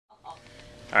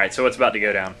All right, so what's about to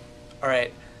go down? All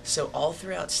right, so all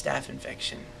throughout Staph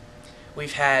Infection,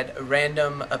 we've had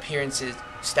random appearances.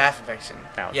 Staph Infection,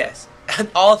 yes.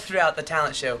 All throughout the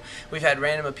talent show, we've had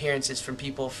random appearances from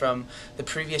people from the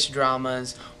previous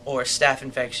dramas or Staph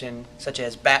Infection, such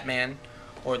as Batman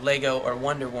or Lego or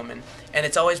Wonder Woman, and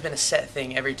it's always been a set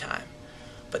thing every time.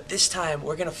 But this time,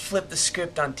 we're going to flip the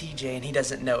script on TJ, and he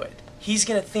doesn't know it. He's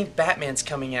going to think Batman's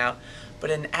coming out,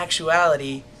 but in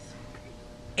actuality,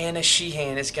 Anna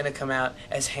Sheehan is going to come out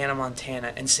as Hannah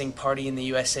Montana and sing Party in the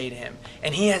USA to him.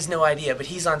 And he has no idea, but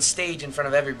he's on stage in front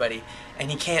of everybody, and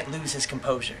he can't lose his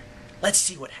composure. Let's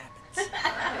see what happens.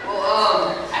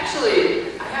 Well,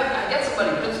 actually, I got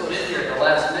somebody penciled in here at the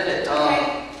last minute.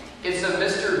 Okay. It's a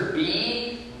Mr.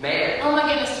 B. Man. Oh my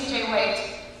goodness, TJ,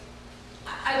 wait.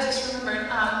 I just remembered.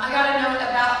 I got a note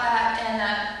about that,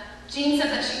 and Jean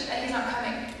said that he's not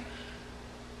coming.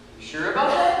 You sure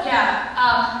about that?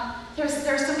 Yeah.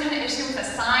 There's some kind of issue with a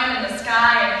sign in the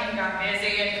sky, and he got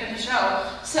busy and couldn't show.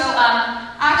 So,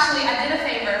 actually, I did a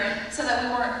favor so that we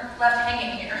weren't left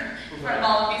hanging here in front of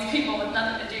all of these people with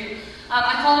nothing to do.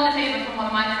 I called in a favor from one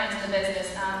of my friends in the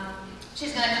business.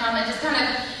 She's going to come and just kind of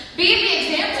be the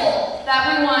example that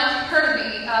we want her to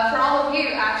be for all of you,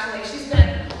 actually. She's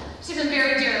been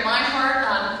very dear to my heart.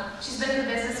 She's been in the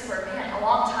business for, man, a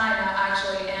long time now,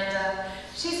 actually, and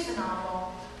she's phenomenal.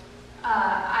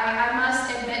 I must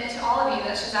admit to all of you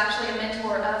that she's actually a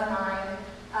mentor of mine.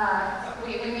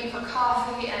 We meet for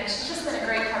coffee, and she's just been a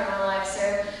great part of my life. So,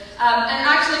 and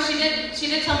actually, she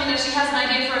did tell me that she has an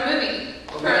idea for a movie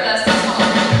for the Seesalt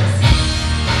Mv10g.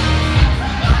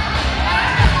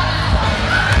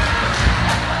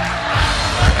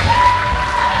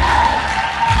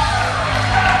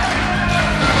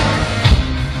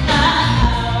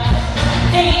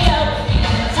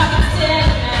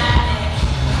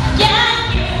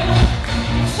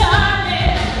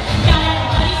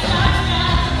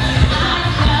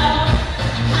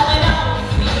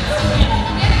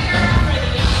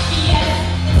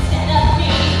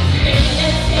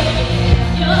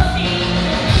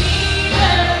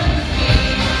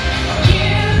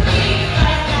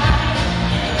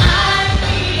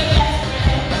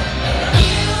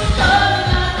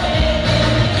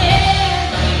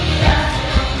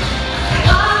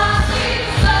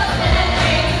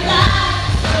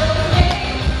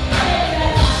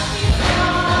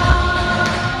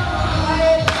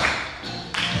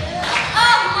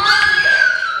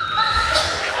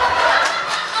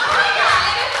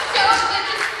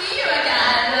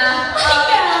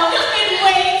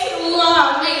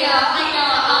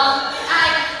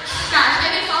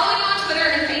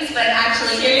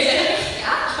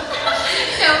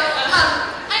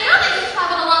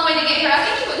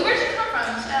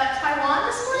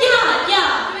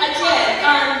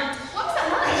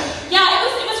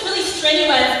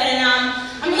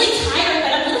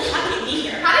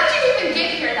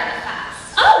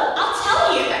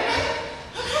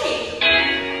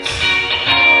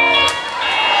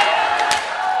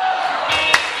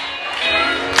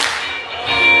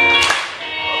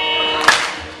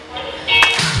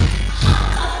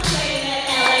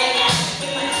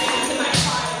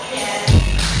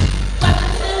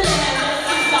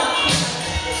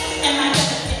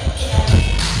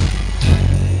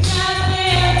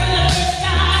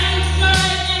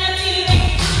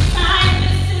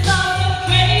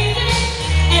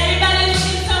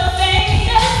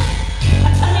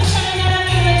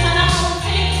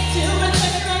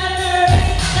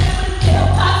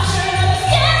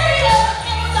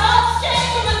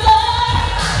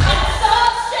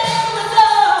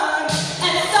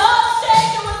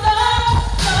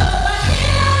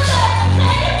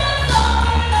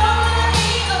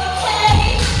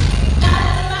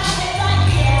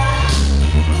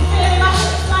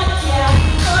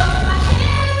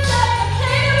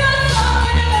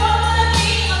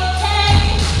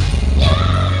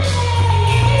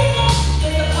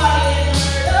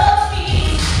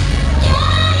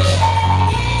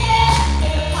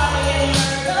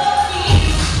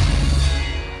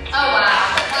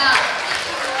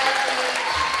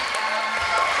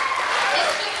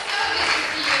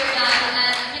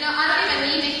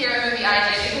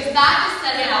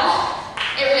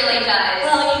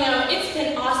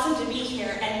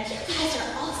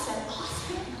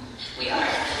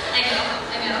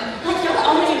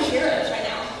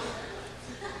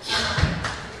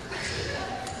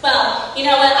 You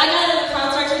know what? I got another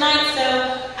concert tonight, so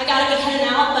I gotta be heading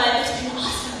out, but it's been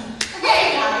awesome.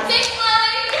 Okay, thanks,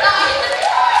 Molly.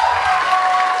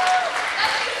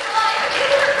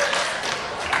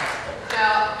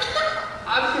 Now,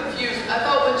 I'm confused. I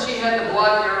thought when she had the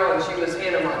blonde girl and she was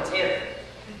Hannah Montana.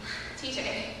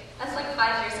 TJ.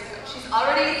 5 years ago. She's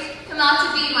already come out to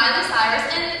be Miley Cyrus,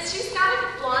 and she's got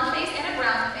a blonde face and a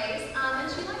brown face, and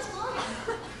she likes blondes.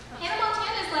 Hannah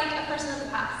Montana is like a person of the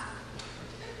past.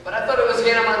 But I thought it was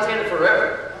Hannah Montana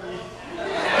forever.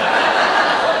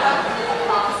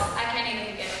 I can't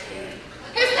even get it.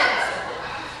 Who's next?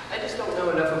 I just don't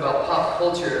know enough about pop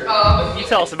culture. You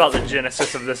tell us about the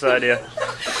genesis of this idea.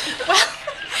 Well,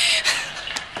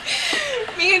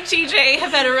 me and TJ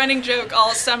have had a running joke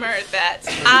all summer that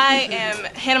I am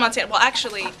Hannah Montana. Well,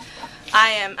 actually, I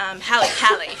am Halle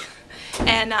Haley,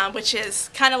 and which is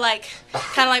kind of like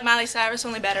Miley Cyrus,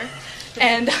 only better.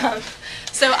 And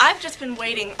so I've just been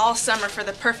waiting all summer for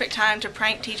the perfect time to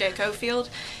prank TJ Cofield,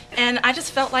 and I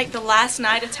just felt like the last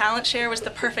night of Talent Share was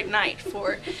the perfect night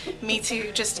for me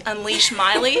to just unleash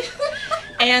Miley,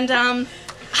 and I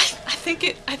think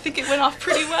it went off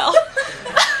pretty well.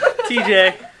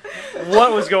 TJ,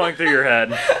 what was going through your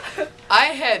head? I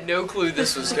had no clue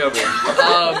this was coming.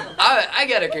 I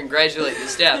gotta congratulate the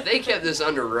staff. They kept this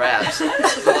under wraps.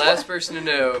 The last person to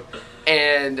know,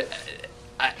 and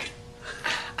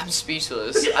I'm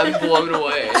speechless. I'm blown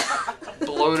away.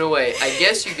 Blown away. I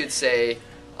guess you could say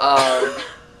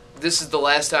this is the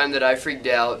last time that I freaked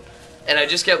out, and I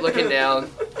just kept looking down,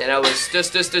 and I was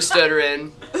just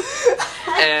stuttering,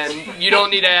 and you don't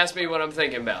need to ask me what I'm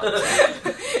thinking about.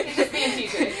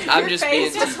 I'm just being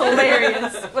Your face was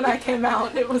hilarious when I came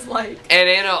out. It was like... And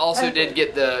Anna also did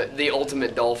get the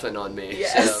ultimate dolphin on me.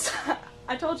 Yes. So.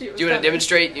 I told you it was Do you want to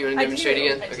demonstrate? I demonstrate do.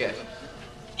 again? I Okay. do.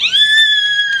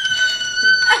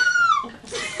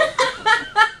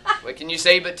 What can you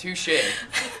say but touche?